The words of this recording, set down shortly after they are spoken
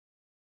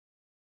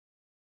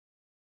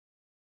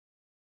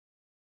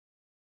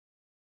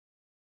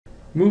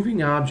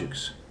Moving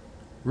objects.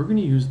 We're going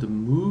to use the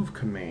move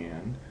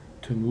command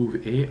to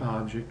move a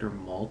object or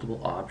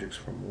multiple objects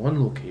from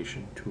one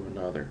location to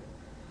another.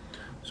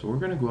 So we're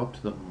going to go up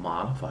to the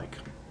modify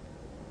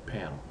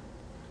panel.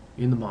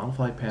 In the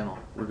modify panel,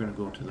 we're going to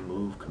go to the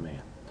move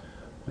command.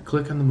 We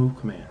click on the move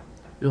command.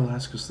 It'll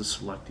ask us to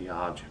select the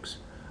objects.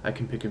 I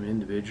can pick them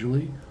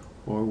individually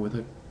or with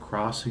a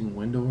crossing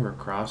window or a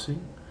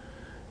crossing.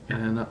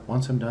 And then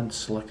once I'm done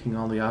selecting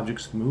all the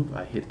objects to move,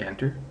 I hit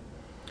enter.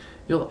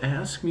 It'll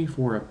ask me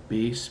for a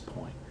base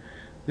point.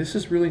 This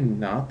is really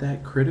not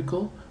that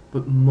critical,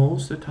 but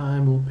most of the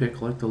time we'll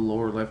pick like the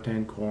lower left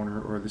hand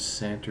corner or the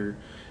center,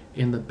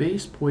 and the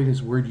base point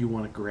is where you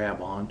want to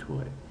grab onto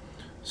it.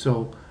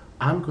 So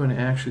I'm going to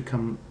actually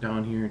come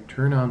down here and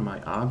turn on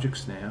my object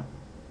snap,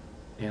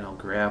 and I'll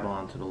grab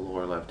onto the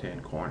lower left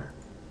hand corner.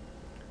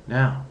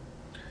 Now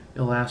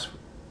it'll ask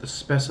to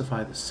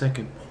specify the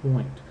second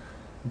point.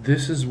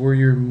 This is where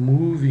you're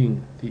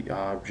moving the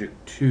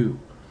object to.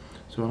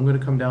 So I'm going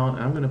to come down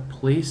and I'm going to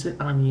place it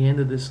on the end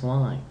of this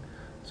line.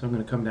 So I'm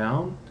going to come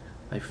down,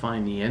 I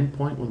find the end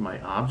point with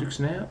my object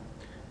snap,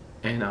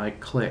 and I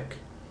click.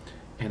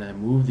 And I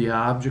move the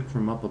object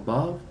from up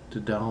above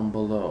to down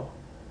below.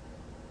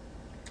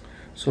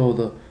 So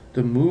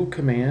the move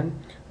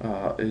command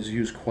is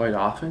used quite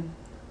often.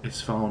 It's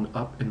found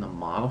up in the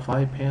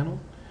modify panel,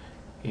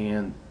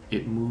 and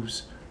it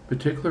moves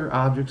particular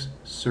objects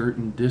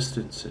certain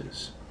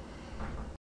distances.